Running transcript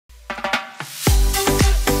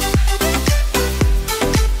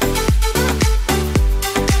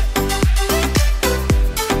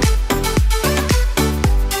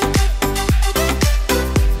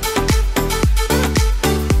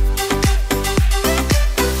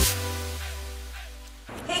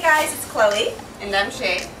Chloe. And I'm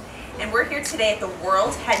Shay. And we're here today at the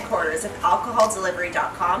world headquarters of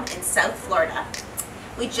alcoholdelivery.com in South Florida.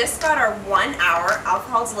 We just got our 1 hour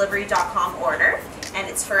alcoholdelivery.com order, and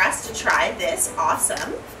it's for us to try this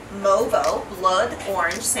awesome Movo Blood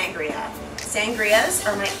Orange Sangria. Sangrias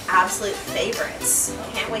are my absolute favorites.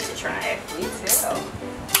 Can't wait to try. Me too. See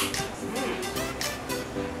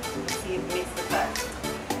if it makes the cut.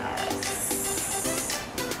 Yes.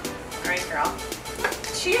 All right, girl.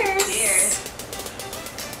 Cheers. Cheers.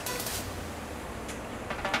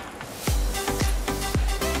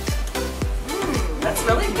 That's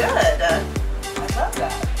really good. I love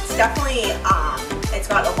that. It's definitely, it's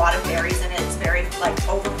got a lot of berries in it. It's very like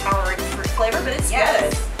overpowering fruit flavor, but it's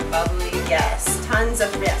good. Bubbly. Yes, tons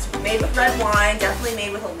of, made with red wine, definitely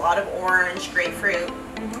made with a lot of orange, grapefruit.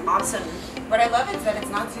 Awesome. What I love is that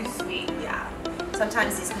it's not too sweet. Yeah,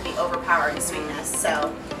 sometimes these can be overpowering sweetness,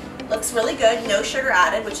 so looks really good. No sugar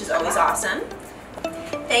added, which is always awesome.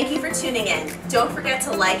 Thank you for tuning in. Don't forget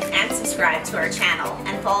to like and subscribe to our channel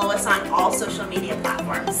and follow us on all social media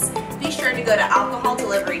platforms. Be sure to go to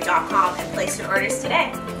alcoholdelivery.com and place your orders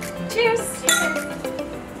today. Cheers! Cheers.